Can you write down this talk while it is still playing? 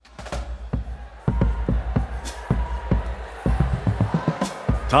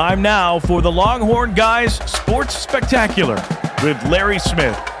Time now for the Longhorn Guys Sports Spectacular with Larry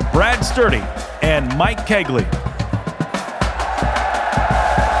Smith, Brad Sturdy, and Mike Kegley.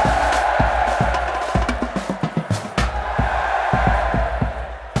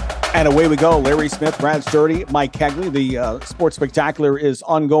 And away we go. Larry Smith, Brad Sturdy, Mike Kegley. The Sports Spectacular is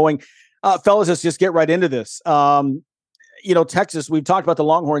ongoing. Fellas, let's just get right into this. Texas, we've talked about the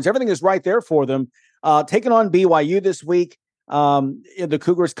Longhorns. Everything is right there for them. Taking on BYU this week. The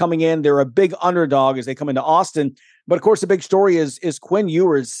Cougars coming in. They're a big underdog as they come into Austin. But, of course, the big story is Quinn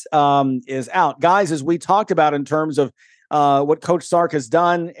Ewers is out. Guys, as we talked about in terms of what Coach Sark has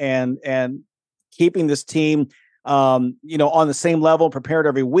done and keeping this team on the same level, prepared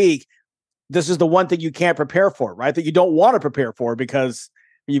every week, this is the one thing you can't prepare for, right? That you don't want to prepare for because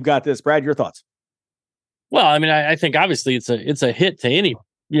you've got this. Brad, your thoughts? Well, I mean, I think obviously it's a hit to any,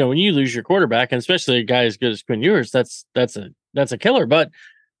 when you lose your quarterback, and especially a guy as good as Quinn Ewers, that's a killer. But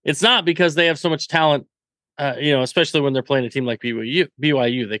it's not because they have so much talent, especially when they're playing a team like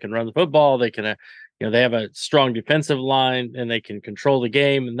BYU. They can run the football. They can, they have a strong defensive line, and they can control the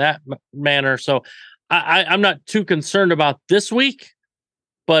game in that manner. So I'm not too concerned about this week,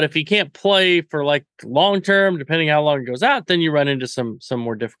 but if he can't play for like long term, depending how long it goes out, then you run into some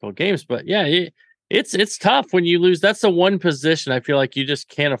more difficult games. But yeah, it's tough when you lose. That's the one position I feel like you just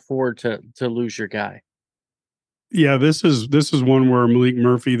can't afford to lose your guy. Yeah, this is one where Malik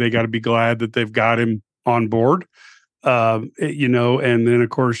Murphy, they got to be glad that they've got him on board. And then of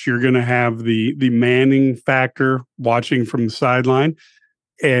course you're going to have the Manning factor watching from the sideline.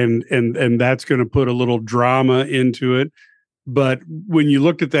 And that's going to put a little drama into it. But when you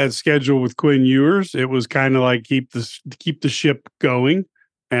looked at that schedule with Quinn Ewers, it was kind of like keep the ship going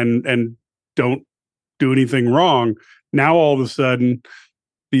and don't do anything wrong. Now all of a sudden,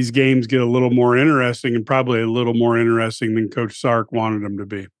 these games get a little more interesting, and probably a little more interesting than Coach Sark wanted them to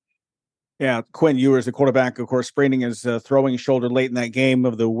be. Yeah, Quinn Ewers, the quarterback, of course, spraining his throwing shoulder late in that game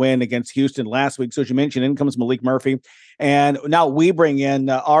of the win against Houston last week. So as you mentioned, in comes Malik Murphy. And now we bring in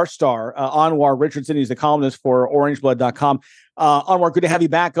our star, Anwar Richardson. He's the columnist for orangeblood.com. Anwar, good to have you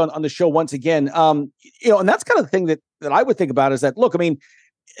back on the show once again. And that's kind of the thing that I would think about is that, look, I mean,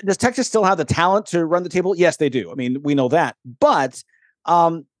 does Texas still have the talent to run the table? Yes, they do. I mean, we know that. But,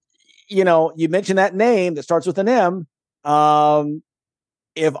 you mentioned that name that starts with an M.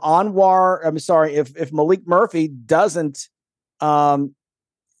 If Malik Murphy doesn't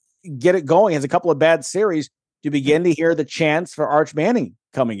get it going, has a couple of bad series, to begin to hear the chance for Arch Manning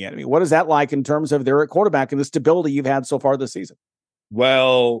coming in. I mean, what is that like in terms of their quarterback and the stability you've had so far this season?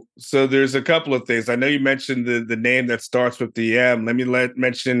 Well, so there's a couple of things. I know you mentioned the name that starts with the M. Let me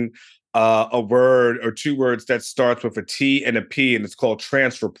mention a word or two words that starts with a T and a P, and it's called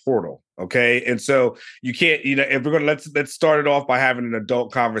transfer portal. Okay. And so you can't, if we're going to let's start it off by having an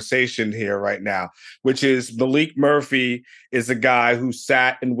adult conversation here right now, which is Malik Murphy is a guy who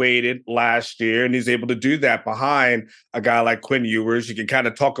sat and waited last year, and he's able to do that behind a guy like Quinn Ewers. You can kind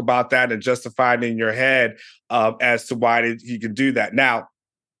of talk about that and justify it in your head as to why he could do that. Now,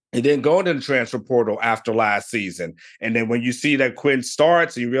 he didn't go into the transfer portal after last season. And then when you see that Quinn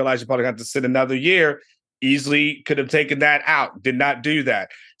starts and you realize you probably have to sit another year, easily could have taken that out. Did not do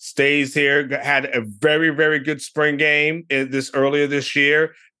that. Stays here, had a very, very good spring game earlier this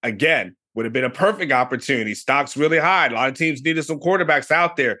year. Again, would have been a perfect opportunity. Stock's really high. A lot of teams needed some quarterbacks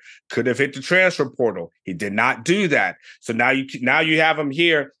out there. Could have hit the transfer portal. He did not do that. So now you have him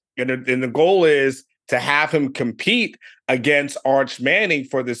here, and the goal is to have him compete against Arch Manning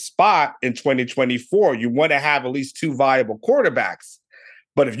for this spot in 2024. You want to have at least two viable quarterbacks.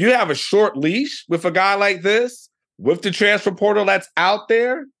 But if you have a short leash with a guy like this, with the transfer portal that's out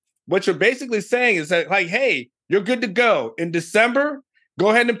there, what you're basically saying is that, like, hey, you're good to go. In December, go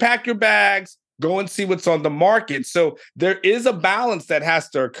ahead and pack your bags, go and see what's on the market. So there is a balance that has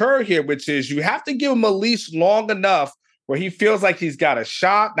to occur here, which is you have to give him a leash long enough where he feels like he's got a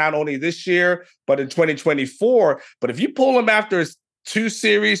shot, not only this year, but in 2024. But if you pull him after his 2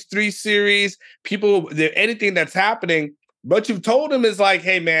 series, 3 series, anything that's happening, what you've told him is like,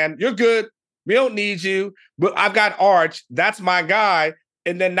 hey, man, you're good. We don't need you. But I've got Arch. That's my guy.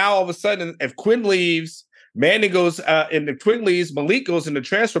 And then now all of a sudden, if Quinn leaves, Manning goes, and if Quinn leaves, Malik goes in the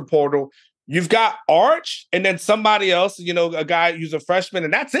transfer portal, you've got Arch and then somebody else, a guy who's a freshman,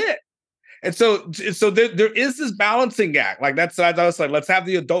 and that's it. And so there is this balancing act. Like I was like, let's have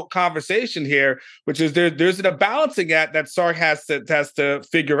the adult conversation here, which is there's a balancing act that Sark has to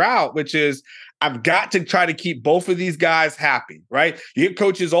figure out, which is I've got to try to keep both of these guys happy, right? You hear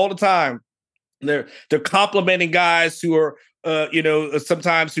coaches all the time. They're complimenting guys who are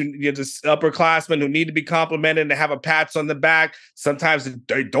sometimes just upperclassmen who need to be complimented and have a pats on the back. Sometimes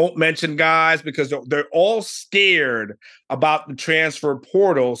they don't mention guys because they're all scared about the transfer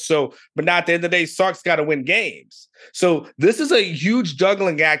portal. So, but not at the end of the day, Sark's got to win games. So this is a huge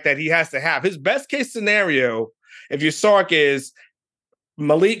juggling act that he has to have. His best case scenario, if you're Sark, is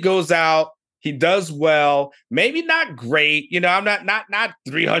Malik goes out, he does well, maybe not great. I'm not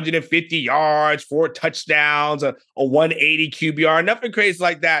 350 yards, 4 touchdowns, a 180 QBR, nothing crazy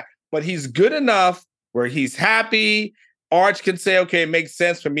like that. But he's good enough where he's happy. Arch can say, okay, it makes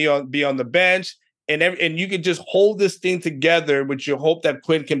sense for me to be on the bench. And you can just hold this thing together, which you hope that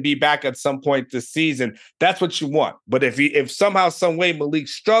Quinn can be back at some point this season. That's what you want. But if somehow, some way Malik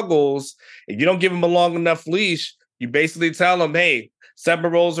struggles, and you don't give him a long enough leash, you basically tell him, hey, summer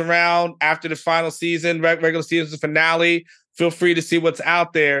rolls around after the final season, regular season finale. Feel free to see what's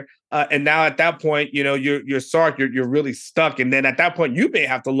out there. And now at that point, you're Sark, you're really stuck. And then at that point, you may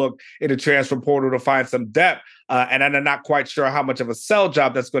have to look in the transfer portal to find some depth. And I'm not quite sure how much of a sell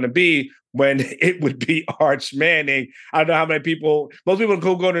job that's going to be when it would be Arch Manning. I don't know how many most people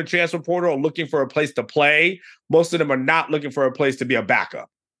who go to the transfer portal are looking for a place to play. Most of them are not looking for a place to be a backup.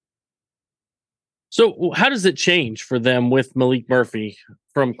 So how does it change for them with Malik Murphy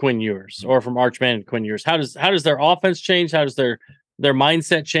from Quinn Ewers or from Arch Manning to Quinn Ewers? How does their offense change? How does their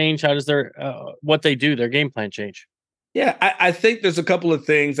mindset change? How does their what they do, their game plan change? Yeah, I think there's a couple of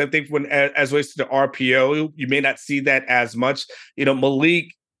things. I think as relates to the RPO, you may not see that as much.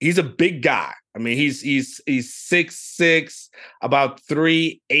 Malik, he's a big guy. I mean, he's 6'6", about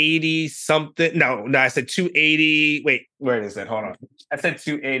 380 something. No, I said 280. Wait, where is that? Hold on. I said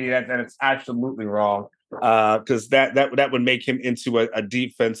 280. That is absolutely wrong. Because that would make him into a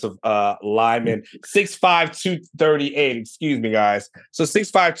defensive lineman. 6'5", 238. Excuse me, guys. So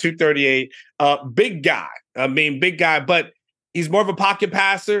 6'5", 238. Big guy. I mean, big guy, but he's more of a pocket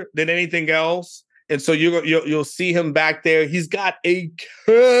passer than anything else. And so you'll see him back there. He's got a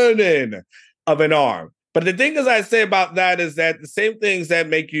cannon of an arm. But the thing is, I say about that is that the same things that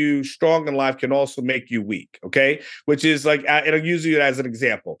make you strong in life can also make you weak. Okay, which is like I'll use you as an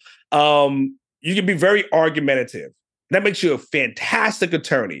example. You can be very argumentative. That makes you a fantastic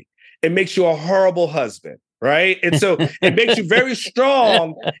attorney. It makes you a horrible husband, right? And so it makes you very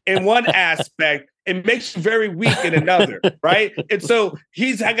strong in one aspect. It makes you very weak in another, right? And so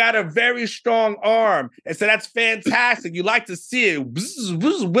he's got a very strong arm. And so that's fantastic. You like to see it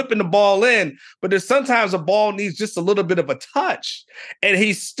whipping the ball in, but there's sometimes a ball needs just a little bit of a touch. And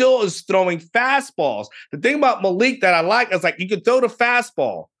he still is throwing fastballs. The thing about Malik that I like is like you can throw the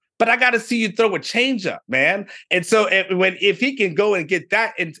fastball, but I got to see you throw a changeup, man. And so if he can go and get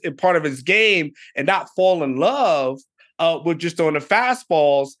that in part of his game and not fall in love with just throwing the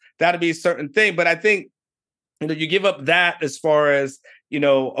fastballs, that'll be a certain thing. But I think, you give up that as far as,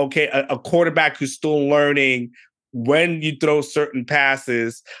 a quarterback who's still learning when you throw certain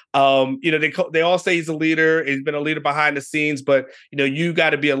passes. They all say he's a leader. He's been a leader behind the scenes, but you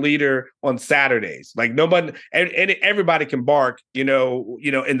got to be a leader on Saturdays. Like nobody, and everybody can bark, in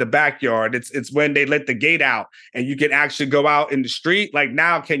the backyard. It's when they let the gate out and you can actually go out in the street. Like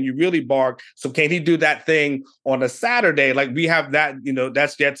now, can you really bark? So can he do that thing on a Saturday? Like we have that,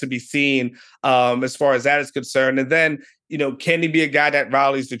 that's yet to be seen as far as that is concerned. And then, can he be a guy that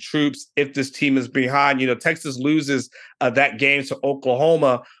rallies the troops if this team is behind? Texas loses that game to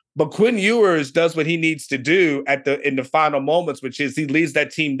Oklahoma, but Quinn Ewers does what he needs to do in the final moments, which is he leads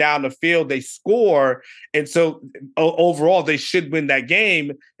that team down the field. They score, and so overall they should win that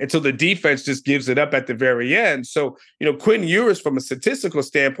game until the defense just gives it up at the very end. So Quinn Ewers, from a statistical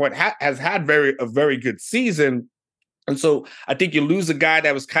standpoint, has had a very good season. And so I think you lose a guy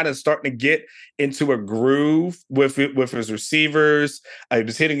that was kind of starting to get into a groove with his receivers. He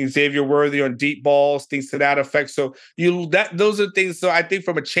was hitting Xavier Worthy on deep balls, things to that effect. So those are things. So I think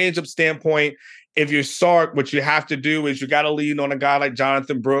from a change-up standpoint, if you're Sark, what you have to do is you got to lean on a guy like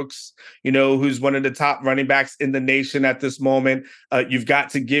Jonathan Brooks, who's one of the top running backs in the nation at this moment. You've got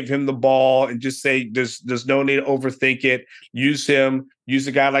to give him the ball and just say there's no need to overthink it. Use him. Use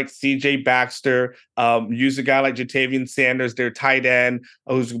a guy like C.J. Baxter. Use a guy like Jatavian Sanders, their tight end,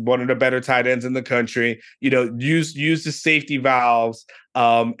 who's one of the better tight ends in the country. Use the safety valves.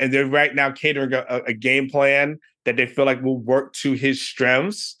 And they're right now catering a game plan that they feel like will work to his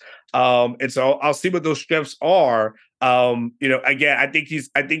strengths. And so I'll see what those strengths are. Again, I think he's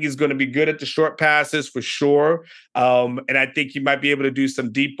going to be good at the short passes for sure. And I think he might be able to do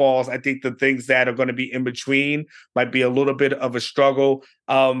some deep balls. I think the things that are going to be in between might be a little bit of a struggle.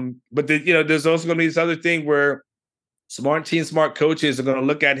 But there's also going to be this other thing where smart coaches are going to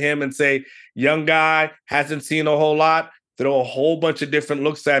look at him and say, young guy, hasn't seen a whole lot. throw a whole bunch of different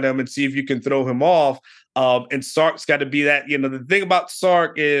looks at him and see if you can throw him off. And Sark's got to be that, the thing about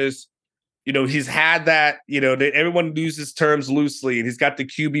Sark is, he's had that, everyone uses terms loosely, and he's got the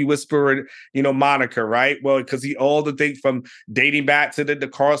QB whisperer, moniker, right? Well, because all the things from dating back to the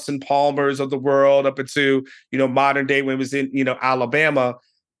Carson Palmers of the world up into, modern day when he was in, Alabama.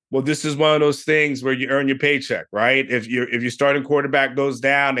 Well, this is one of those things where you earn your paycheck, right? If your starting quarterback goes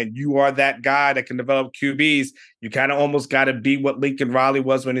down and you are that guy that can develop QBs, you kind of almost got to be what Lincoln Riley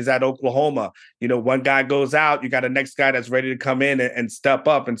was when he's at Oklahoma. One guy goes out, you got a next guy that's ready to come in and step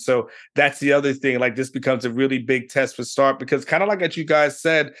up. And so that's the other thing. Like, this becomes a really big test for Sark, because kind of like what you guys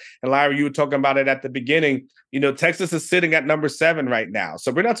said, and Larry, you were talking about it at the beginning, Texas is sitting at number 7 right now.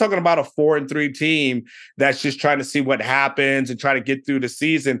 So we're not talking about a 4-3 team that's just trying to see what happens and try to get through the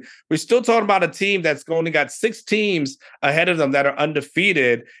season. We're still talking about a team that's only got 6 teams ahead of them that are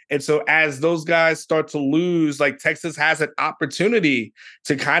undefeated. And so as those guys start to lose, like, Texas has an opportunity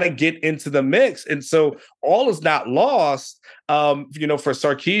to kind of get into the mix. And so all is not lost. For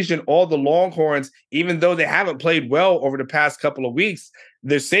Sarkisian, all the Longhorns, even though they haven't played well over the past couple of weeks,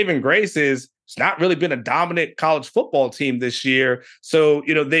 their saving grace is it's not really been a dominant college football team this year. So,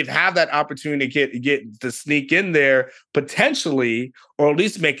 they've had that opportunity to get to sneak in there potentially, or at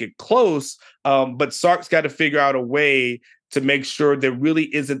least make it close. But Sark's got to figure out a way to make sure there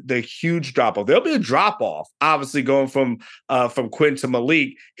really isn't the huge drop-off. There'll be a drop-off, obviously, going from Quinn to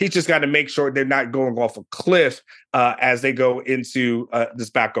Malik. He's just got to make sure they're not going off a cliff as they go into this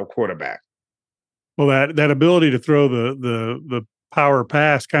backup quarterback. Well, that ability to throw the power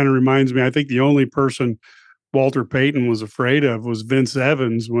pass kind of reminds me, I think the only person Walter Payton was afraid of was Vince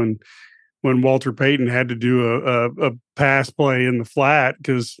Evans when Walter Payton had to do a pass play in the flat,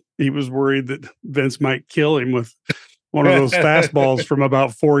 because he was worried that Vince might kill him with one of those fastballs from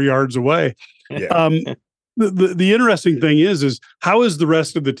about 4 yards away. Yeah. The interesting thing is how is the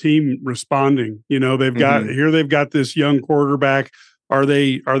rest of the team responding? They've got this young quarterback. Are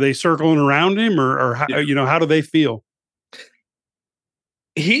they circling around him, or how, how do they feel?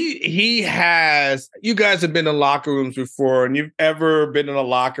 He has, you guys have been in locker rooms before, and you've ever been in a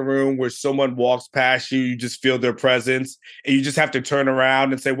locker room where someone walks past you, you just feel their presence, and you just have to turn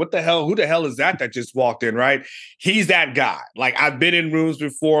around and say, what the hell, who the hell is that just walked in, right? He's that guy. Like, I've been in rooms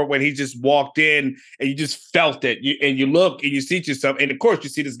before when he just walked in and you just felt it. You look and you see yourself, and of course you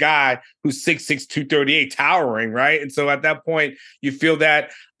see this guy who's 6'6", 238, towering, right? And so at that point, you feel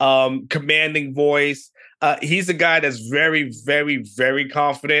that commanding voice. He's a guy that's very, very, very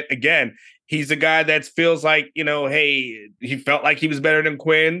confident. Again, he's a guy that feels like, hey, he felt like he was better than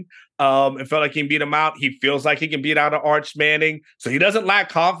Quinn. It felt like he can beat him out. He feels like he can beat out Arch Manning. So he doesn't lack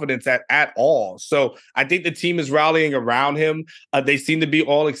confidence at all. So I think the team is rallying around him. They seem to be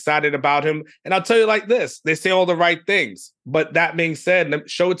all excited about him. And I'll tell you like this, they say all the right things. But that being said,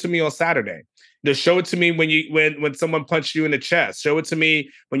 show it to me on Saturday. Just show it to me when someone punched you in the chest. Show it to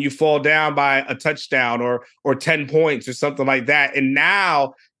me when you fall down by a touchdown or 10 points or something like that. And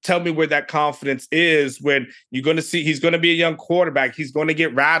now tell me where that confidence is when you're going to see he's going to be a young quarterback. He's going to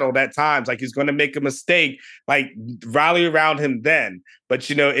get rattled at times. Like, he's going to make a mistake. Like, rally around him then. But,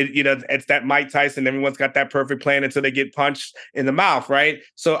 it's that Mike Tyson. Everyone's got that perfect plan until they get punched in the mouth, right?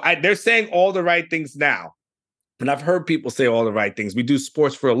 So they're saying all the right things now. And I've heard people say all the right things. We do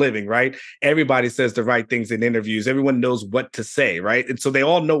sports for a living, right? Everybody says the right things in interviews. Everyone knows what to say, right? And so they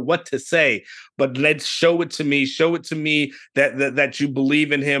all know what to say. But let's show it to me. Show it to me that you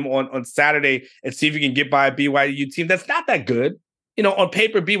believe in him on Saturday, and see if you can get by a BYU team that's not that good. On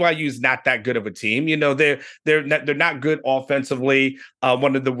paper, BYU is not that good of a team. They're not good offensively.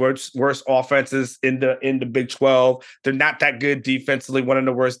 One of the worst offenses in the Big 12. They're not that good defensively. One of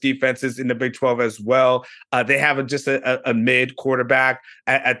the worst defenses in the Big 12 as well. They have just a mid quarterback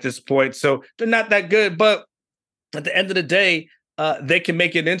at this point, so they're not that good. But at the end of the day, they can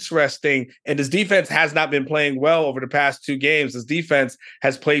make it interesting. And this defense has not been playing well over the past 2 games. This defense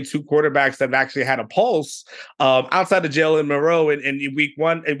has played 2 quarterbacks that have actually had a pulse outside of Jalen Monroe in week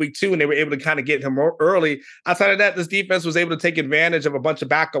 1 and week 2, and they were able to kind of get him early. Outside of that, this defense was able to take advantage of a bunch of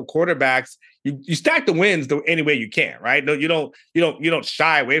backup quarterbacks. You stack the wins any way you can, right? No, you don't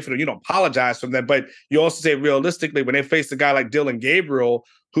shy away from them. You don't apologize from them, but you also say realistically, when they face a guy like Dylan Gabriel,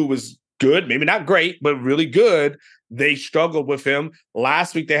 who was good, maybe not great, but really good, they struggled with him.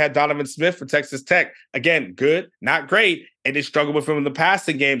 Last week, they had Donovan Smith for Texas Tech. Again, good, not great. And they struggled with him in the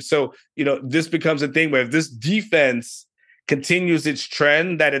passing game. So, this becomes a thing where if this defense continues its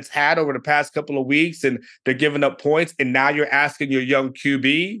trend that it's had over the past couple of weeks and they're giving up points, and now you're asking your young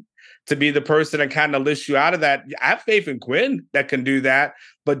QB to be the person that kind of lifts you out of that. I have faith in Quinn that can do that,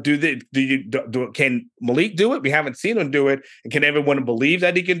 but can Malik do it? We haven't seen him do it, and can everyone believe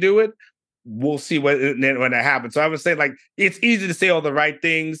that he can do it? We'll see when that happens. So I would say, like, it's easy to say all the right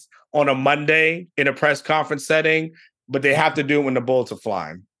things on a Monday in a press conference setting, but they have to do it when the bullets are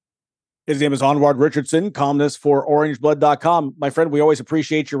flying. His name is Anwar Richardson, columnist for orangeblood.com. My friend, we always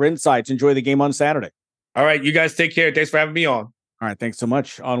appreciate your insights. Enjoy the game on Saturday. All right, you guys take care. Thanks for having me on. All right, thanks so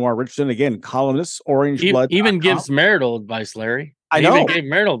much, Anwar Richardson. Again, columnist, orangeblood.com. Even gives marital advice, Larry. I know. Even gave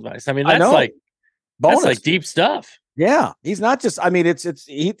marital advice. I mean, that's like deep stuff. Yeah, he's not just. I mean,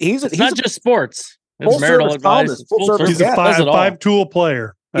 he's not just sports. It's marital advice. He's a five-tool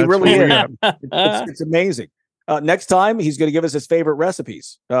player. He really is. It's amazing. Next time, he's going to give us his favorite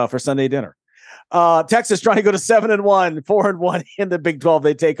recipes for Sunday dinner. Texas trying to go to 7-1, 4-1 in the Big 12.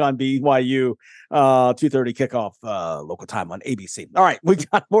 They take on BYU. 2:30 kickoff local time on ABC. All right, we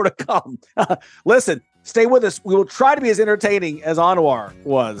got more to come. Listen, stay with us. We will try to be as entertaining as Anwar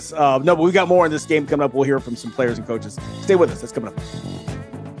was. No, but we got more in this game coming up. We'll hear from some players and coaches. Stay with us. That's coming up.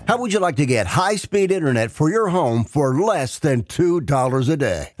 How would you like to get high-speed internet for your home for less than $2 a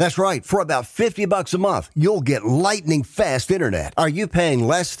day? That's right. For about $50 a month, you'll get lightning fast internet. Are you paying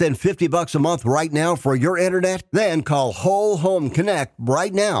less than $50 a month right now for your internet? Then call Whole Home Connect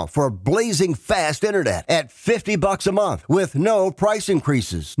right now for blazing fast internet at $50 a month with no price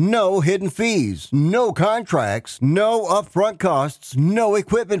increases, no hidden fees, no contracts, no upfront costs, no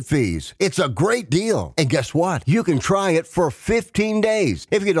equipment fees. It's a great deal. And guess what? You can try it for 15 days.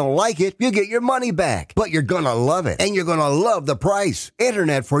 If you don't like it, you get your money back. But you're gonna love it, and you're gonna love the price.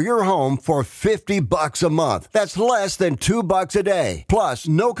 Internet for your home for $50 a month. That's less than $2 a day. Plus,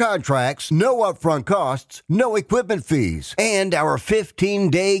 no contracts, no upfront costs, no equipment fees, and our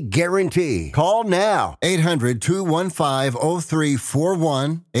 15-day guarantee. Call now.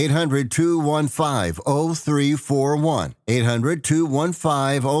 800-215-0341. 800-215-0341.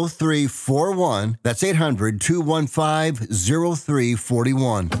 800-215-0341. That's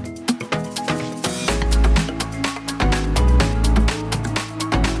 800-215-0341.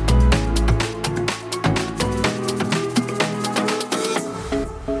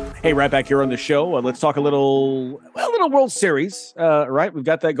 Hey, right back here on the show. Let's talk a little World Series. Right, we've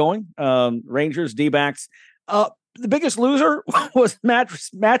got that going. Rangers, D-backs. The biggest loser was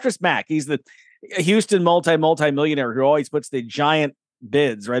Mattress Mac. He's the Houston multi-millionaire who always puts the giant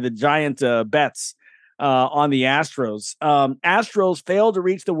bids, right? The giant bets on the Astros. Astros failed to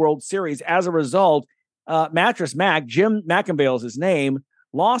reach the World Series. As a result, Mattress Mac, Jim McIngvale is his name,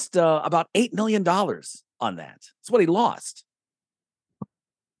 lost about $8 million on that. That's what he lost.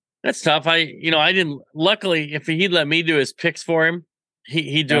 That's tough. I didn't. Luckily, if he'd let me do his picks for him,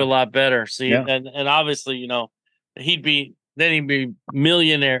 he'd do a lot better. See, and obviously, he'd be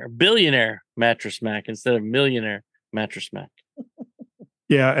billionaire Mattress Mac instead of millionaire Mattress Mac.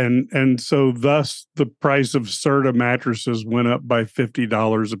 Yeah, and so thus the price of Serta mattresses went up by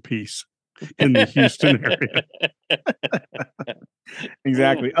 $50 a piece in the Houston area.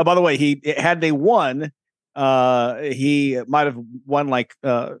 Exactly. By the way, had they won, he might have won like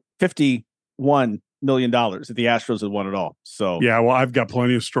 $51 million if the Astros had won it all. So yeah, well, I've got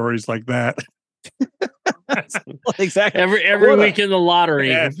plenty of stories like that. Exactly. Every week in the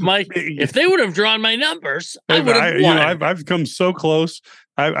lottery, if they would have drawn my numbers, I would have won. I've come so close.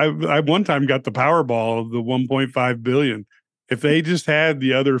 I one time got the Powerball of the 1.5 billion. If they just had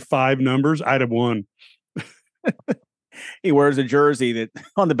the other 5 numbers, I'd have won. He wears a jersey that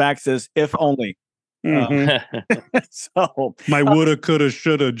on the back says "if only." Mm-hmm. So my woulda, coulda,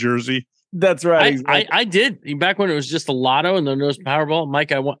 shoulda jersey. That's right. Exactly. I did back when it was just a lotto and then there was Powerball.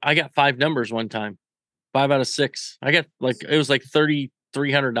 Mike, I got 5 numbers one time, 5 out of 6. I got it was like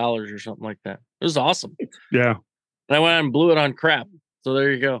 $3,300 or something like that. It was awesome. Yeah, and I went out and blew it on crap. So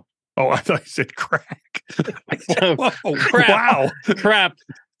there you go. Oh, I thought you said crack. Crap. Wow, crap.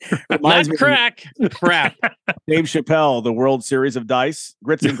 Not crack. Crap. Dave Chappelle, the World Series of Dice,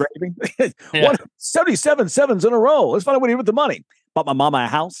 grits and gravy. 77 sevens in a row. Let's find out what he did with the money. Bought my mama a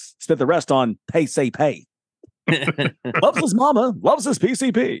house, spent the rest on pay. Loves his mama, loves his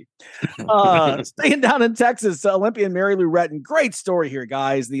PCP. Staying down in Texas, Olympian Mary Lou Retton. Great story here,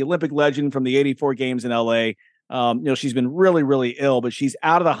 guys. The Olympic legend from the 84 games in LA. She's been really, really ill, but she's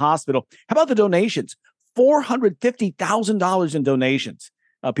out of the hospital. How about the donations? $450,000 in donations.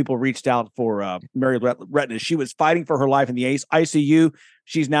 People reached out for Mary Retton as she was fighting for her life in the ICU.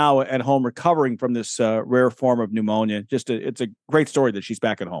 She's now at home recovering from this rare form of pneumonia. It's a great story that she's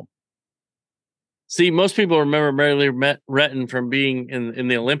back at home. See, most people remember Mary Lou Retton from being in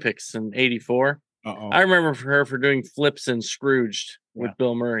the Olympics in '84. I remember her for doing flips in Scrooged with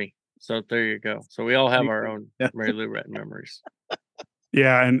Bill Murray. So there you go. So we all have our own Mary Lou Retton memories.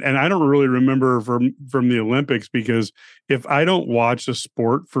 Yeah, and I don't really remember from the Olympics, because if I don't watch a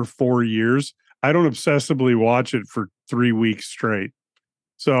sport for 4 years, I don't obsessively watch it for 3 weeks straight.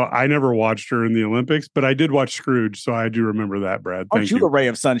 So I never watched her in the Olympics, but I did watch Scrooge, so I do remember that, Brad. Thank Aren't you you. a ray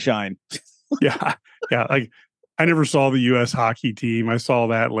of sunshine? Yeah. Like, I never saw the U.S. hockey team. I saw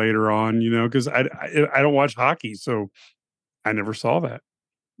that later on, because I don't watch hockey, so I never saw that.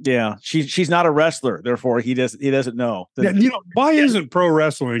 Yeah, she's not a wrestler, therefore he doesn't know. Yeah, why isn't pro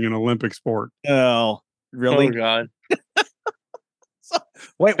wrestling an Olympic sport? Oh, really? Oh God!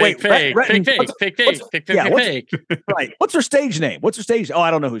 Wait, fake. Right. What's her stage name? Oh,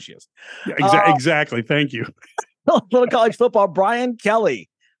 I don't know who she is. Yeah, exactly. Thank you. Little college football. Brian Kelly,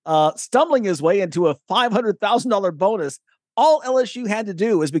 stumbling his way into a $500,000 bonus. All LSU had to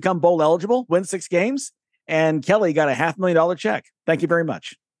do is become bowl eligible, win 6 games, and Kelly got a $500,000 check. Thank you very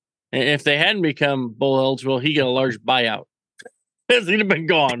much. If they hadn't become bowl eligible, he'd get a large buyout. He'd have been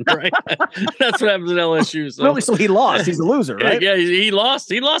gone, right? That's what happens at LSU. So. Really? So he lost. He's a loser, right? Yeah, he lost.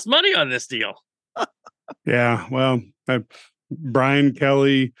 He lost money on this deal. Yeah, well, Brian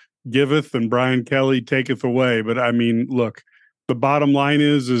Kelly giveth and Brian Kelly taketh away. But I mean, look, the bottom line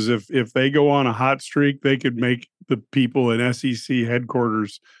is if they go on a hot streak, they could make the people in SEC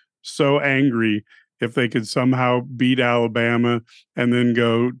headquarters so angry if they could somehow beat Alabama and then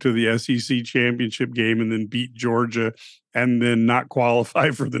go to the SEC championship game and then beat Georgia and then not qualify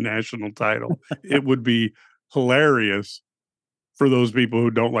for the national title. It would be hilarious for those people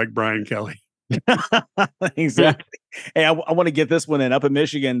who don't like Brian Kelly. Exactly. Hey, I want to get this one in. Up in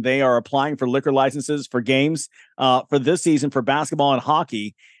Michigan, they are applying for liquor licenses for games for this season for basketball and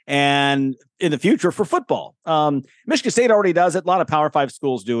hockey, and in the future for football. Michigan State already does it. A lot of Power 5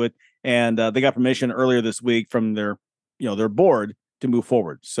 schools do it, and they got permission earlier this week from their board to move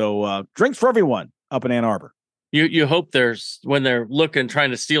forward. So drinks for everyone up in Ann Arbor. You hope when they're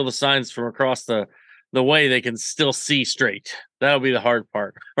trying to steal the signs from across the way, they can still see straight. That'll be the hard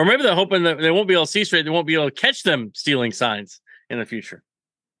part. Or maybe they're hoping that they won't be able to see straight. They won't be able to catch them stealing signs in the future.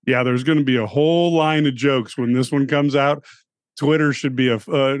 Yeah, there's going to be a whole line of jokes when this one comes out. Twitter should be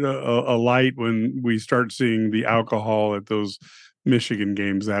a light when we start seeing the alcohol at those Michigan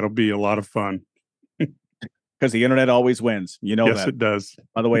games. That'll be a lot of fun. Because the internet always wins. You know that. Yes, it does.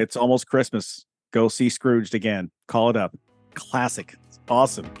 By the way, it's almost Christmas. Go see Scrooged again. Call it up. Classic. It's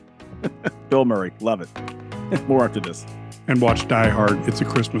awesome. Bill Murray. Love it. More after this. And watch Die Hard. It's a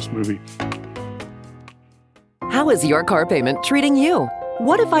Christmas movie. How is your car payment treating you?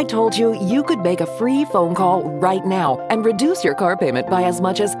 What if I told you you could make a free phone call right now and reduce your car payment by as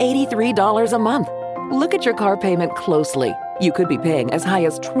much as $83 a month? Look at your car payment closely. You could be paying as high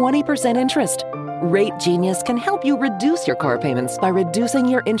as 20% interest. Rate Genius can help you reduce your car payments by reducing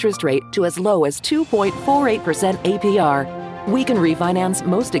your interest rate to as low as 2.48% APR. We can refinance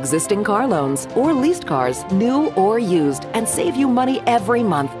most existing car loans or leased cars, new or used, and save you money every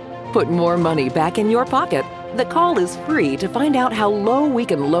month. Put more money back in your pocket. The call is free to find out how low we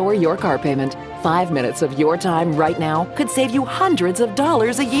can lower your car payment. 5 minutes of your time right now could save you hundreds of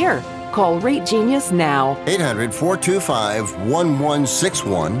dollars a year. Call Rate Genius now.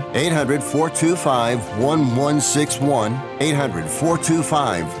 800-425-1161. 800-425-1161.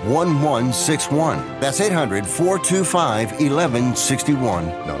 800-425-1161. That's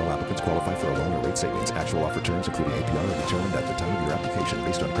 800-425-1161. Not all applicants qualify for a loan or rate savings. Actual offer terms, including APR, are determined at the time of your application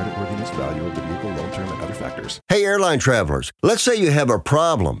based on creditworthiness, value of the vehicle, loan term, and other factors. Hey, airline travelers, let's say you have a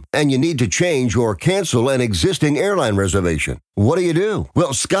problem and you need to change or cancel an existing airline reservation. What do?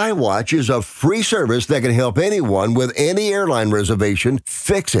 Well, Skywatch is a free service that can help anyone with any airline reservation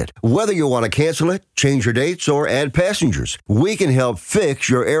fix it. Whether you want to cancel it, change your dates, or add passengers, we can help fix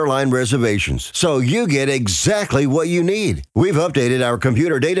your airline reservations so you get exactly what you need. We've updated our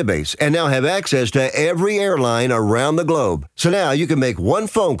computer database and now have access to every airline around the globe. So now you can make one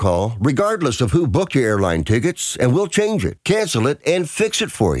phone call regardless of who booked your airline tickets, and we'll change it, cancel it, and fix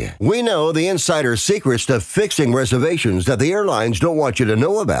it for you. We know the insider secrets to fixing reservations that the airlines don't want you to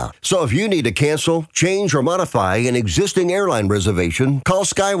know about. So if you need to cancel, change, or modify an existing airline reservation, call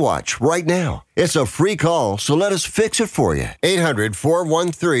Skywatch right now. It's a free call, so let us fix it for you.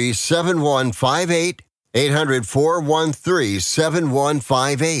 800-413-7158.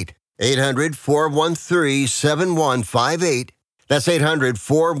 800-413-7158. 800-413-7158. That's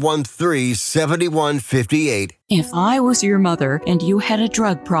 800-413-7158. If I was your mother and you had a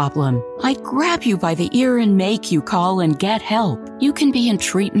drug problem, I'd grab you by the ear and make you call and get help. You can be in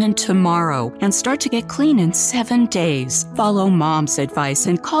treatment tomorrow and start to get clean in 7 days. Follow Mom's advice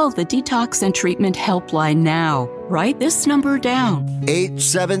and call the Detox and Treatment Helpline now. Write this number down.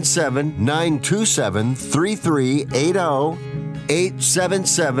 877-927-3380.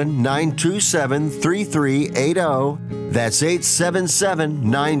 877-927-3380. That's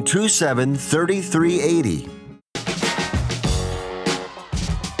 877-927-3380.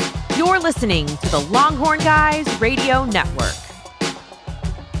 You're listening to the Longhorn Guys Radio Network.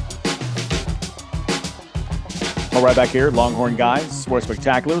 All right, back here, Longhorn Guys, Sports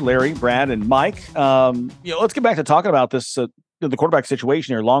Spectacular, Larry, Brad, and Mike. Let's get back to talking about this, the quarterback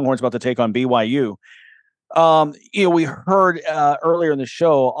situation here. Longhorns about to take on BYU. We heard earlier in the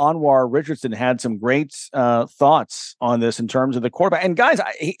show, Anwar Richardson had some great thoughts on this in terms of the quarterback. And guys,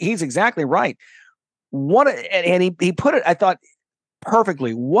 he's exactly right. He put it, I thought,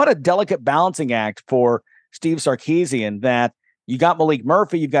 perfectly. What a delicate balancing act for Steve Sarkisian, that you got Malik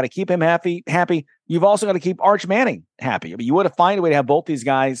Murphy, you've got to keep him happy. You've also got to keep Arch Manning happy. I mean, you would have find a way to have both these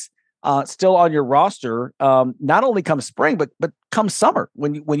guys still on your roster, not only come spring, but come summer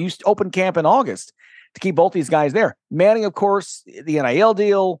when you open camp in August, to keep both these guys there. Manning, of course, the NIL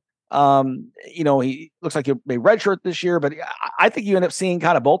deal. He looks like he may redshirt this year, but I think you end up seeing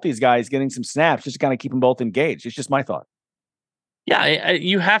kind of both these guys getting some snaps just to kind of keep them both engaged. It's just my thought. Yeah,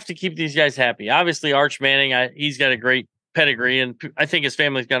 you have to keep these guys happy. Obviously, Arch Manning, he's got a great pedigree, and I think his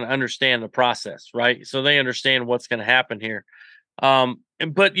family's going to understand the process, right? So they understand what's going to happen here. But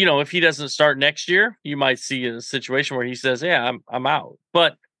if he doesn't start next year, you might see a situation where he says, "Yeah, I'm out."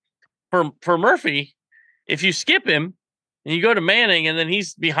 But for Murphy, if you skip him and you go to Manning and then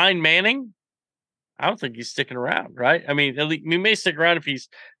he's behind Manning, I don't think he's sticking around, right? I mean, he may stick around if he's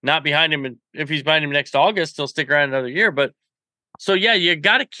not behind him, and if he's behind him next August, he'll stick around another year. But so yeah, you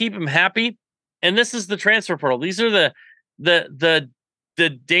got to keep him happy. And this is the transfer portal. These are the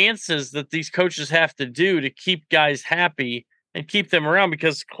dances that these coaches have to do to keep guys happy and keep them around,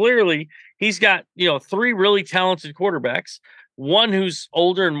 because clearly he's got, 3 really talented quarterbacks, one who's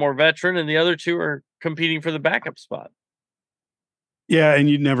older and more veteran, and the other 2 are competing for the backup spot. Yeah, and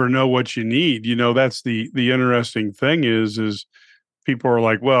you never know what you need. That's the interesting thing is people are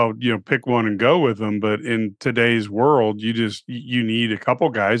like, well, pick one and go with them. But in today's world, you need a couple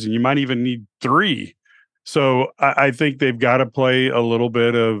guys, and you might even need 3. So I think they've got to play a little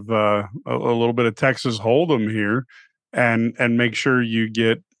bit of Texas Hold'em here, and make sure you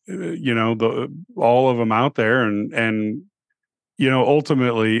get all of them out there, and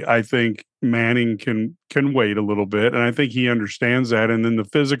ultimately I think Manning can wait a little bit, and I think he understands that. And then the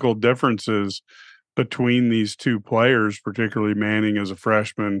physical differences between these 2 players, particularly Manning as a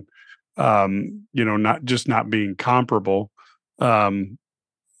freshman, not being comparable.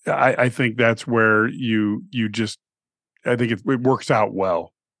 I think that's where I think it works out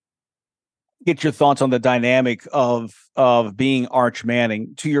well. Get your thoughts on the dynamic of being Arch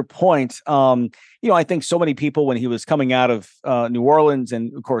Manning. To your point, I think so many people, when he was coming out of New Orleans,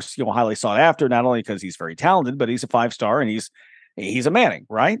 and of course, highly sought after, not only because he's very talented, but he's a 5-star and he's a Manning,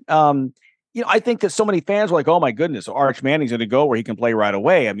 right? I think that so many fans were like, "Oh my goodness, Arch Manning's going to go where he can play right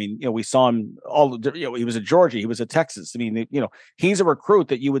away." I mean, we saw him he was at Georgia, he was at Texas. I mean, he's a recruit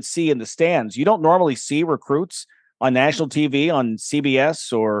that you would see in the stands. You don't normally see recruits on national TV, on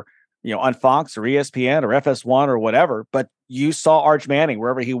CBS, or on Fox or ESPN or FS1 or whatever, but you saw Arch Manning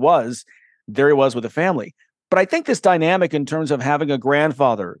wherever he was. There he was with the family. But I think this dynamic in terms of having a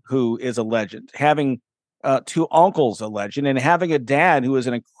grandfather who is a legend, having 2 uncles a legend, and having a dad who is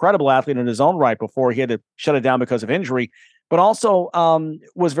an incredible athlete in his own right before he had to shut it down because of injury, but also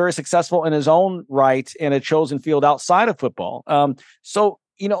was very successful in his own right in a chosen field outside of football. So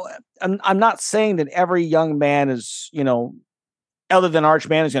I'm not saying that every young man is, other than Arch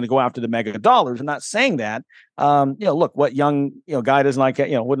Manning, is going to go after the mega dollars. I'm not saying that. Look, what young guy doesn't like,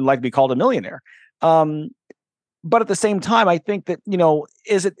 wouldn't like to be called a millionaire. But at the same time, I think that,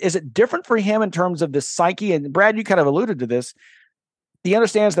 is it different for him in terms of the psyche? And Brad, you kind of alluded to this. He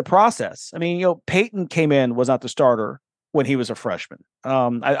understands the process. I mean, Peyton was not the starter when he was a freshman.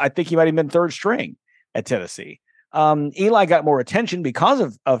 I think he might have been 3rd string at Tennessee. Eli got more attention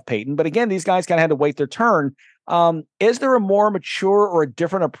because of Peyton. But again, these guys kind of had to wait their turn. Is there a more mature or a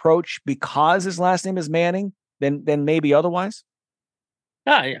different approach because his last name is Manning than maybe otherwise?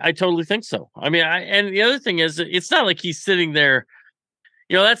 Yeah, I totally think so. I mean, and the other thing is, it's not like he's sitting there.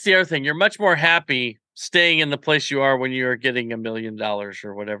 That's the other thing. You're much more happy staying in the place you are when you are getting $1 million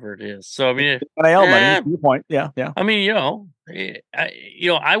or whatever it is. So I mean, NIL money. Your point, yeah. I mean,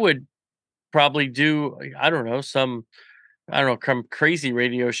 I would probably do, some crazy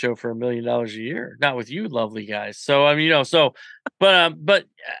radio show for $1 million a year. Not with you, lovely guys. So I mean, so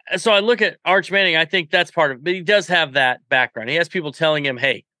I look at Arch Manning. I think that's part of it. But he does have that background. He has people telling him,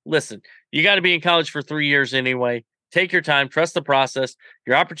 "Hey, listen, you got to be in college for 3 years anyway. Take your time, trust the process.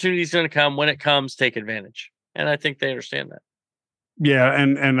 Your opportunity is going to come. When it comes, take advantage." And I think they understand that. Yeah,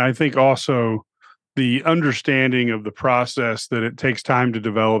 and I think also the understanding of the process, that it takes time to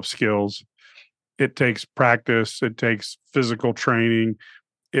develop skills. It takes practice, it takes physical training,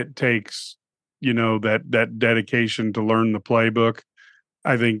 it takes, that dedication to learn the playbook.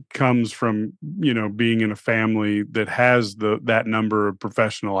 I think comes from, being in a family that has that number of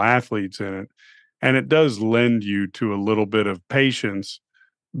professional athletes in it. And it does lend you to a little bit of patience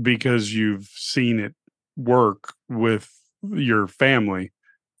because you've seen it work with your family.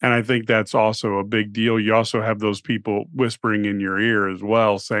 And I think that's also a big deal. You also have those people whispering in your ear as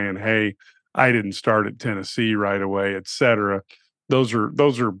well, saying, "Hey, I didn't start at Tennessee right away," et cetera. Those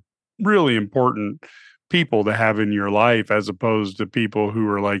are really important people to have in your life, as opposed to people who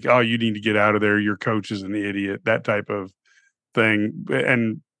are like, "Oh, you need to get out of there. Your coach is an idiot," that type of thing.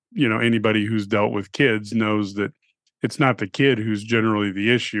 And, anybody who's dealt with kids knows that it's not the kid who's generally the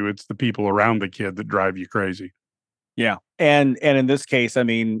issue. It's the people around the kid that drive you crazy. Yeah. And in this case, I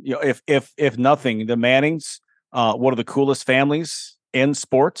mean, if nothing, the Mannings, one of the coolest families in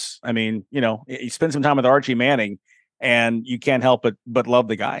sports. I mean, you spend some time with Archie Manning and you can't help but love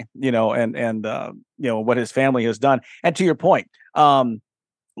the guy, and what his family has done. And to your point,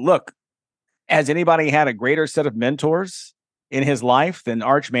 look, has anybody had a greater set of mentors in his life than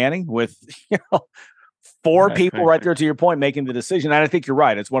Arch Manning, with, four people right there, to your point, making the decision? And I think you're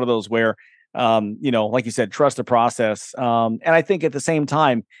right. It's one of those where, like you said, trust the process. And I think at the same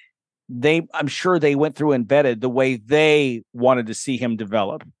time, I'm sure they went through and vetted the way they wanted to see him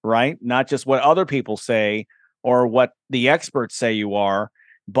develop, right? Not just what other people say or what the experts say you are,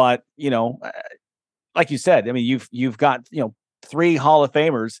 but, like you said, I mean, you've got, 3 Hall of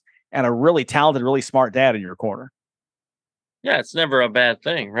Famers and a really talented, really smart dad in your corner. Yeah, it's never a bad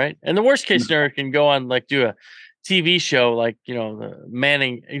thing, right? And the worst case scenario can go on, like, do a TV show, like, the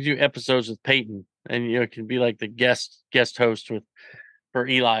Manning, do episodes with Peyton, and it can be like the guest host for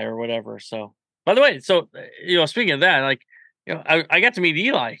Eli or whatever. So, by the way, speaking of that, like, I got to meet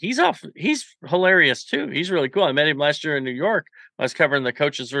Eli. He's hilarious too. He's really cool. I met him last year in New York. I was covering the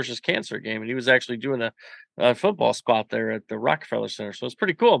Coaches versus Cancer game, and he was actually doing a football spot there at the Rockefeller Center. So it's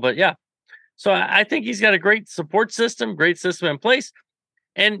pretty cool. But yeah, so I think he's got a great support system, great system in place.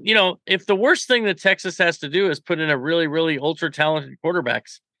 And, if the worst thing that Texas has to do is put in a really, really ultra talented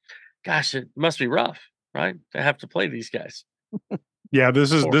quarterbacks, gosh, it must be rough, right? To have to play these guys. Yeah,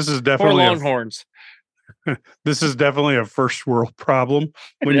 this is definitely Longhorns. This is definitely a first world problem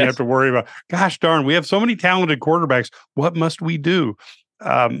when you have to worry about, gosh darn, we have so many talented quarterbacks. What must we do?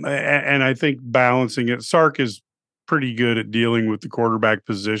 And I think balancing it, Sark is pretty good at dealing with the quarterback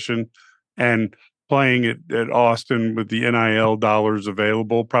position, and playing at Austin with the NIL dollars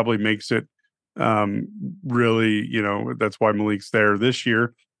available probably makes it really, that's why Malik's there this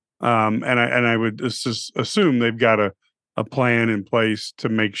year. And I would assume they've got a plan in place to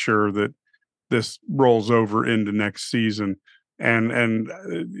make sure that this rolls over into next season. And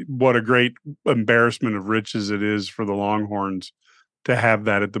what a great embarrassment of riches it is for the Longhorns to have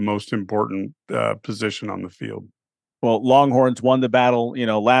that at the most important position on the field. Well, Longhorns won the battle,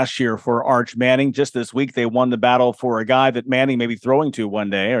 last year for Arch Manning. Just this week, they won the battle for a guy that Manning may be throwing to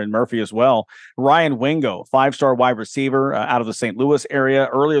one day, or Murphy as well. Ryan Wingo, 5-star wide receiver out of the St. Louis area,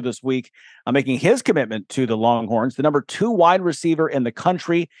 earlier this week, making his commitment to the Longhorns. The number 2 wide receiver in the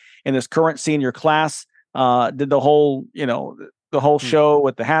country in this current senior class, did the whole show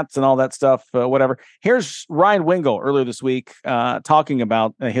with the hats and all that stuff, whatever. Here's Ryan Wingo earlier this week talking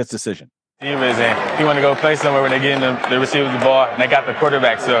about his decision. Team is in. He want to go play somewhere where they get the receivers the ball and they got the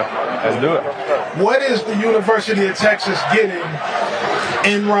quarterback, so let's do it. What is the University of Texas getting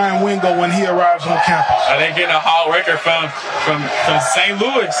in Ryan Wingo when he arrives on campus? They getting a hard record from St.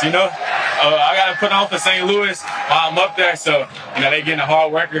 Louis, I got to put on for St. Louis while I'm up there, so, they getting a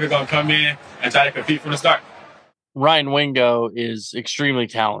hard record. They're going to come in and try to compete from the start. Ryan Wingo is extremely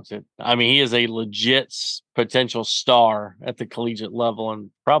talented. I mean, he is a legit potential star at the collegiate level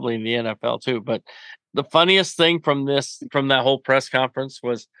and probably in the NFL too. But the funniest thing from that whole press conference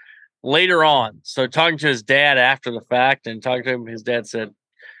was later on. So talking to his dad after the fact and talking to him, his dad said,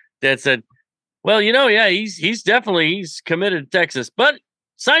 well, he's committed to Texas, but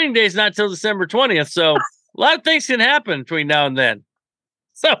signing day is not till December 20th. So a lot of things can happen between now and then.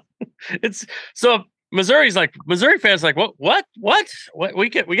 So Missouri fans like, what? We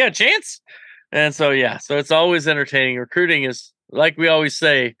got a chance? And so, yeah, so it's always entertaining. Recruiting is, like we always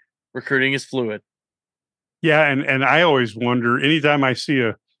say, recruiting is fluid. Yeah. And I always wonder, anytime I see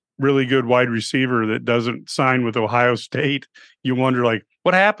a really good wide receiver that doesn't sign with Ohio State, you wonder, like,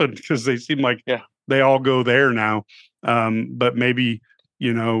 what happened? Because they seem like they all go there now. But maybe,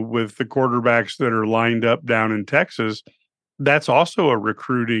 with the quarterbacks that are lined up down in Texas, that's also a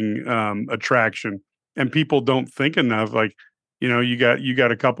recruiting attraction. And people don't think enough. Like, you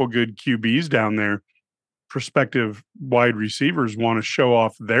got a couple good QBs down there. Prospective wide receivers want to show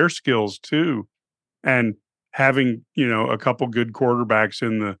off their skills too. And having, a couple good quarterbacks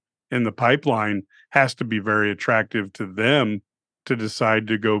in the pipeline has to be very attractive to them to decide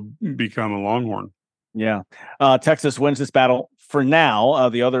to go become a Longhorn. Yeah. Texas wins this battle for now.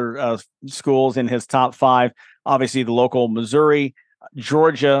 The other schools in his top 5, obviously the local Missouri,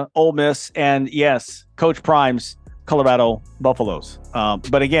 Georgia, Ole Miss, and yes, Coach Prime's Colorado Buffaloes.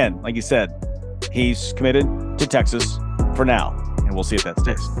 But again, like you said, he's committed to Texas for now, and we'll see if that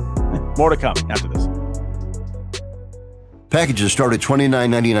stays. More to come after this. Packages start at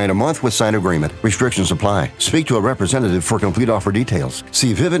 $29.99 a month with signed agreement. Restrictions apply. Speak to a representative for complete offer details.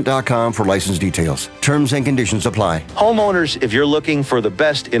 See Vivint.com for license details. Terms and conditions apply. Homeowners, if you're looking for the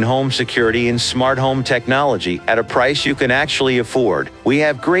best in-home security and smart home technology at a price you can actually afford, we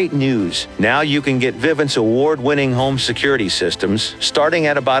have great news. Now you can get Vivint's award-winning home security systems starting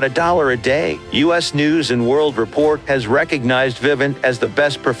at about $1 a day. U.S. News & World Report has recognized Vivint as the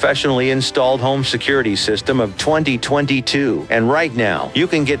best professionally installed home security system of 2022. And right now, you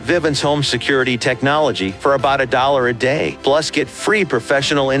can get Vivint's home security technology for about $1 a day. Plus, get free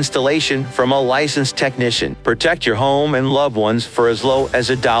professional installation from a licensed technician. Protect your home and loved ones for as low as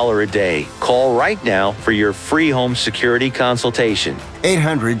 $1 a day. Call right now for your free home security consultation.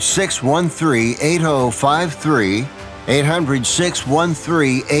 800-613-8053.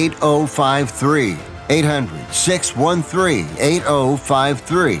 800-613-8053.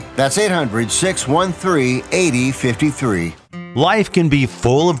 800-613-8053. That's 800-613-8053. Life can be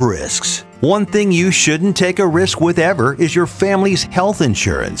full of risks. One thing you shouldn't take a risk with ever is your family's health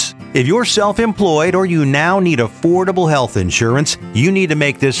insurance. If you're self-employed or you now need affordable health insurance, you need to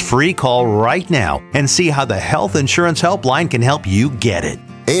make this free call right now and see how the Health Insurance Helpline can help you get it.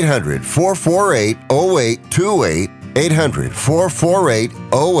 800-448-0828.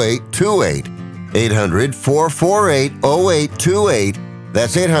 800-448-0828. 800-448-0828.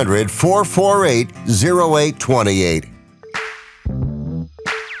 That's 800-448-0828.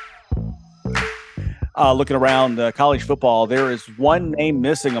 Looking around college football, there is one name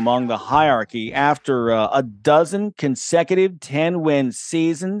missing among the hierarchy after a dozen consecutive 10-win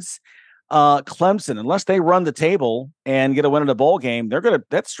seasons. Clemson, unless they run the table and get a win in a bowl game,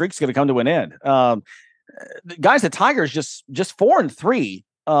 that streak's gonna come to an end. Guys, the Tigers just 4-3.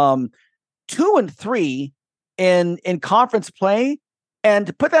 2-3 in conference play. And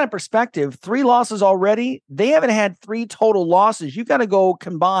to put that in perspective, 3 losses already. They haven't had 3 total losses. You've got to go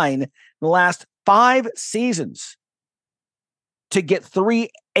combine the last 5 seasons to get 3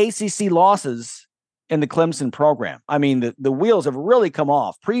 ACC losses in the Clemson program. I mean, the wheels have really come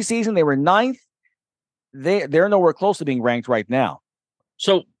off. Preseason, they were 9th. They're nowhere close to being ranked right now.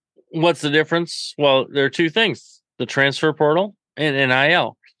 So what's the difference? Well, there are 2 things: the transfer portal and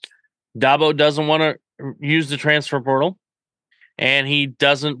NIL. Dabo doesn't want to use the transfer portal, and he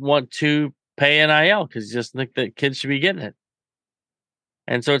doesn't want to pay NIL because he just thinks that kids should be getting it.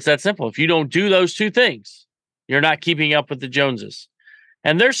 And so it's that simple. If you don't do those 2 things, you're not keeping up with the Joneses.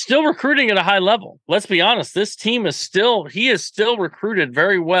 And they're still recruiting at a high level. Let's be honest. This team is still recruited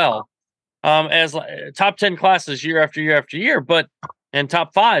very well as top 10 classes year after year after year, and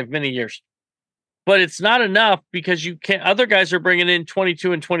top 5 many years. But it's not enough because you can't. Other guys are bringing in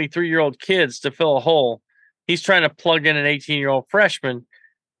 22 and 23-year-old kids to fill a hole. He's trying to plug in an 18-year-old freshman,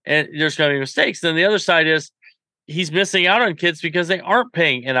 and there's going to be mistakes. Then the other side is he's missing out on kids because they aren't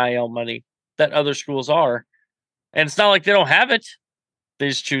paying NIL money that other schools are. And it's not like they don't have it. They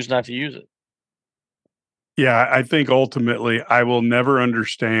just choose not to use it. Yeah, I think ultimately I will never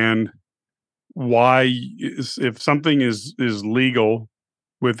understand why, if something is legal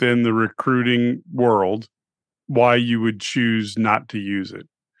within the recruiting world, why you would choose not to use it.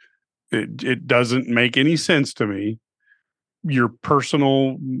 It doesn't make any sense to me. Your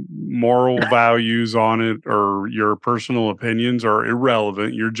personal moral values on it or your personal opinions are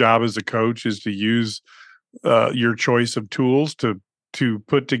irrelevant. Your job as a coach is to use your choice of tools to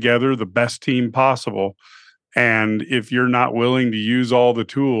put together the best team possible. And if you're not willing to use all the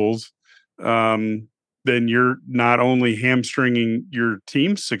tools, then you're not only hamstringing your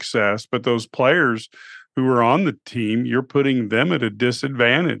team's success, but those players who are on the team, you're putting them at a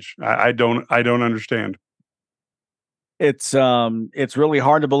disadvantage. I don't understand. It's really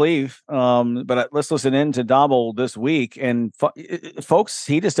hard to believe. But let's listen in to Dobble this week, and folks,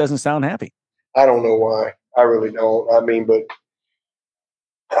 he just doesn't sound happy. I don't know why. I really don't. I mean, but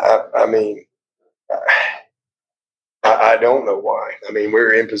I don't know why. I mean,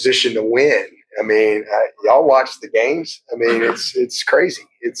 we're in position to win. I mean, y'all watch the games. I mean, it's crazy.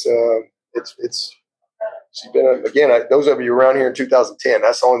 It's been again. Those of you around here in 2010,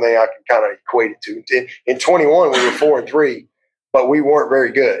 that's the only thing I can kind of equate it to. In 21, we were 4-3, but we weren't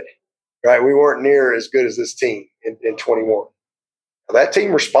very good, right? We weren't near as good as this team in 21. That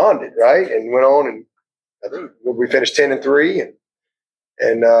team responded, right, and went on, and I think we finished 10-3,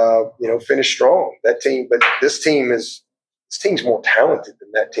 and finished strong. That team, but this team's more talented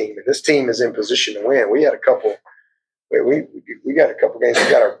than that team, and this team is in position to win. We had a couple. We got a couple games. We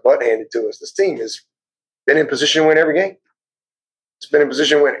got our butt handed to us. This team has been in position to win every game. It's been in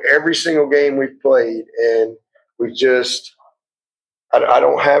position to win every single game we've played, and we just. I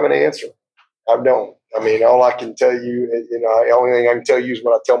don't have an answer. I don't. I mean, all I can tell you, the only thing I can tell you is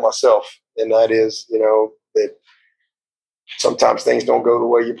what I tell myself, and that is, that sometimes things don't go the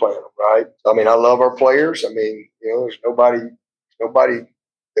way you plan them, right? I mean, I love our players. I mean, there's nobody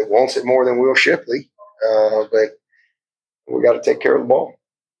that wants it more than Will Shipley, but we got to take care of the ball,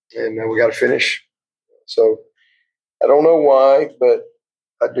 and we got to finish. So I don't know why, but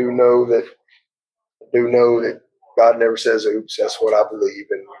I do know that God never says oops. That's what I believe,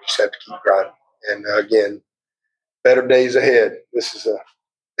 and we just have to keep grinding. And again, better days ahead. This is a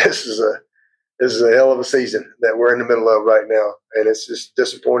hell of a season that we're in the middle of right now, and it's just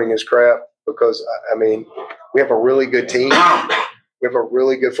disappointing as crap because I mean we have a really good team, we have a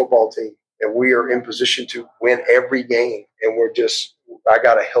really good football team, and we are in position to win every game. And I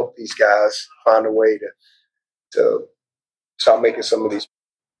got to help these guys find a way to stop making some of these.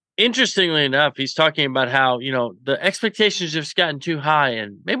 Interestingly enough, he's talking about how, the expectations have just gotten too high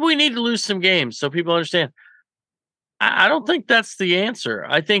and maybe we need to lose some games so people understand. I don't think that's the answer.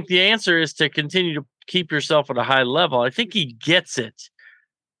 I think the answer is to continue to keep yourself at a high level. I think he gets it,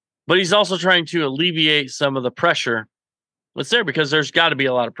 but he's also trying to alleviate some of the pressure that's there because there's got to be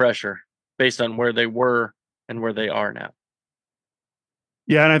a lot of pressure based on where they were and where they are now.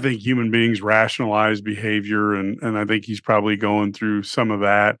 Yeah, and I think human beings rationalize behavior, and I think he's probably going through some of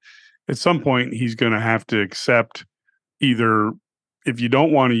that. At some point, he's going to have to accept either if you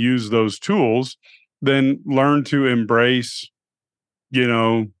don't want to use those tools, then learn to embrace,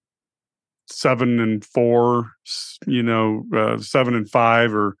 7-4,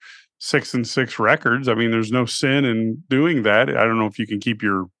 7-5 or 6-6 records. I mean, there's no sin in doing that. I don't know if you can keep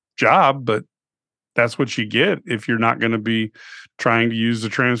your job, but that's what you get if you're not going to be trying to use the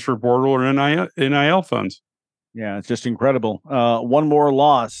transfer portal or NIL funds. Yeah, it's just incredible. One more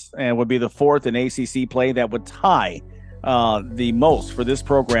loss and would be the fourth in ACC play that would tie the most for this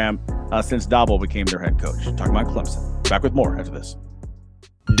program since Dobble became their head coach. Talking about Clemson. Back with more after this.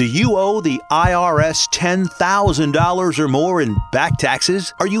 Do you owe the IRS $10,000 or more in back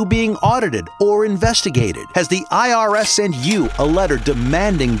taxes? Are you being audited or investigated? Has the IRS sent you a letter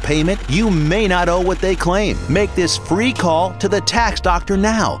demanding payment? You may not owe what they claim. Make this free call to the tax doctor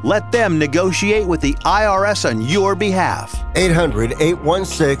now. Let them negotiate with the IRS on your behalf.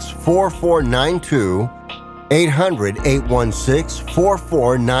 800-816-4492.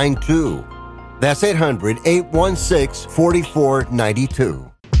 800-816-4492. That's 800-816-4492.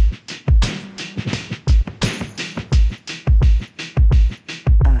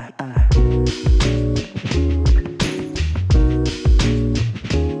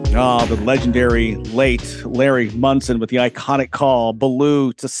 The legendary late Larry Munson with the iconic call,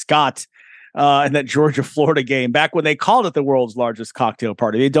 Baloo to Scott, in that Georgia-Florida game back when they called it the world's largest cocktail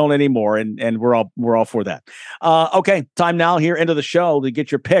party. They don't anymore, and we're all for that. Okay, time now here into the show to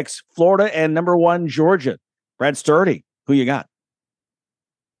get your picks. Florida and number 1 Georgia. Brad Sturdy, who you got?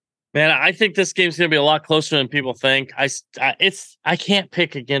 Man, I think this game's going to be a lot closer than people think. I can't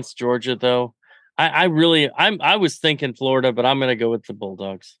pick against Georgia though. I was thinking Florida, but I'm going to go with the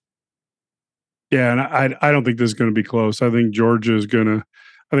Bulldogs. Yeah, and I don't think this is going to be close. I think Georgia is going to.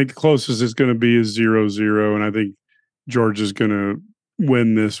 I think the closest it's going to be is 0-0, and I think Georgia's going to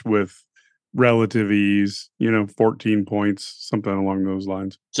win this with relative ease. 14 points, something along those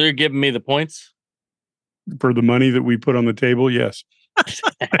lines. So you're giving me the points for the money that we put on the table? Yes.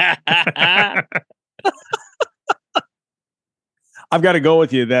 I've got to go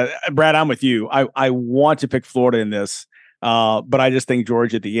with you. That Brad, I'm with you. I want to pick Florida in this, but I just think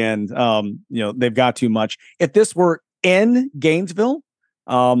Georgia at the end. They've got too much. If this were in Gainesville,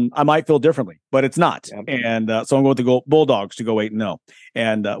 I might feel differently, but it's not. Yep. And so I'm going to go Bulldogs to go 8-0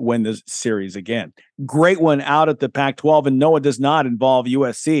 and win this series again. Great one out at the Pac-12, and no, it does not involve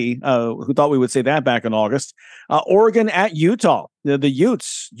USC. Who thought we would say that back in August? Oregon at Utah. The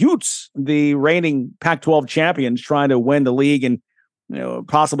Utes, the reigning Pac-12 champions, trying to win the league, and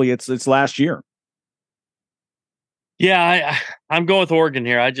possibly it's last year. Yeah, I'm going with Oregon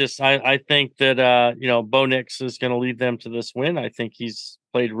here. I think that Bo Nix is going to lead them to this win. I think he's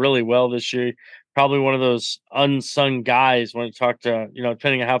played really well this year. Probably one of those unsung guys when you talk to,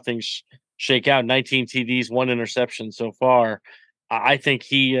 depending on how things shake out. 19 TDs, 1 interception so far. I think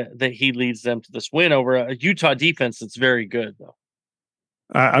he leads them to this win over a Utah defense that's very good, though.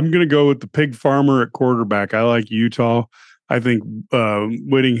 I'm going to go with the pig farmer at quarterback. I like Utah. I think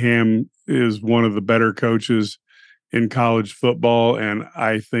Whittingham is one of the better coaches in college football, and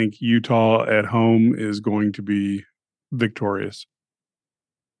I think Utah at home is going to be victorious.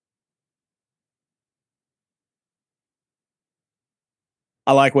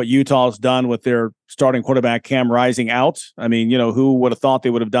 I like what Utah's done with their starting quarterback Cam Rising out. I mean, who would have thought they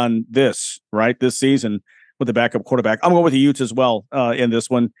would have done this right this season with the backup quarterback? I'm going with the Utes as well in this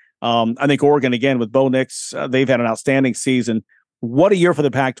one. I think Oregon again with Bo Nix. They've had an outstanding season. What a year for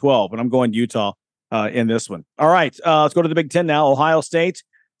the Pac-12, and I'm going Utah in this one. All right, let's go to the Big Ten now. Ohio State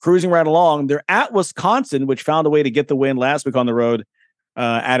cruising right along. They're at Wisconsin, which found a way to get the win last week on the road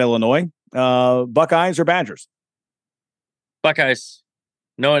at Illinois. Buckeyes or Badgers? Buckeyes.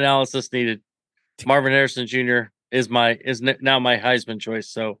 No analysis needed. Marvin Harrison Jr. is now my Heisman choice.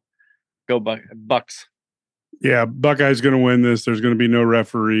 So go Bucks. Yeah, Buckeyes going to win this. There's going to be no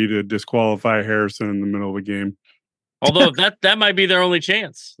referee to disqualify Harrison in the middle of the game. Although that might be their only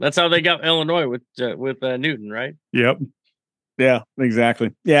chance. That's how they got Illinois with Newton, right? Yep. Yeah,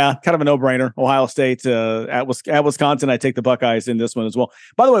 exactly. Yeah, kind of a no-brainer. Ohio State at Wisconsin. I take the Buckeyes in this one as well.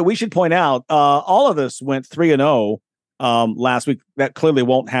 By the way, we should point out all of us went 3-0 last week. That clearly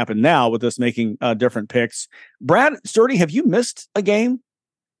won't happen now with us making different picks. Brad Sturdy, have you missed a game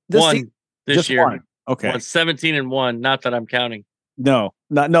this year? One. Okay, 17-1. Not that I'm counting. No,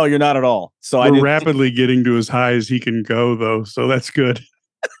 you're not at all. So we're rapidly getting to as high as he can go, though. So that's good.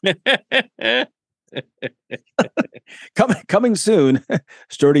 Coming soon,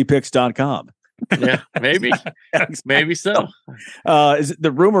 sturdypicks.com. Yeah, maybe. Maybe so.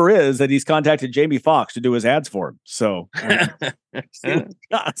 The rumor is that he's contacted Jamie Foxx to do his ads for him. So,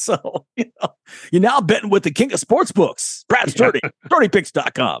 you're now betting with the king of sports books, Brad Sturdy,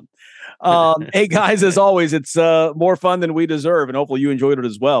 sturdypicks.com. Hey guys, as always, it's more fun than we deserve, and hopefully you enjoyed it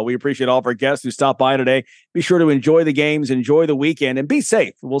as well. We appreciate all of our guests who stopped by today. Be sure to enjoy the games, enjoy the weekend, and be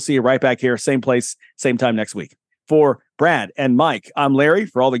safe. We'll see you right back here, same place, same time next week. For Brad and Mike, I'm Larry.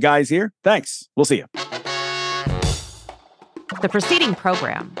 For all the guys here, thanks. We'll see you. The preceding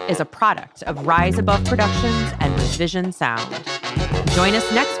program is a product of Rise Above Productions and Revision Sound. Join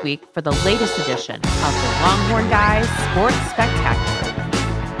us next week for the latest edition of the Longhorn Guys Sports Spectacular.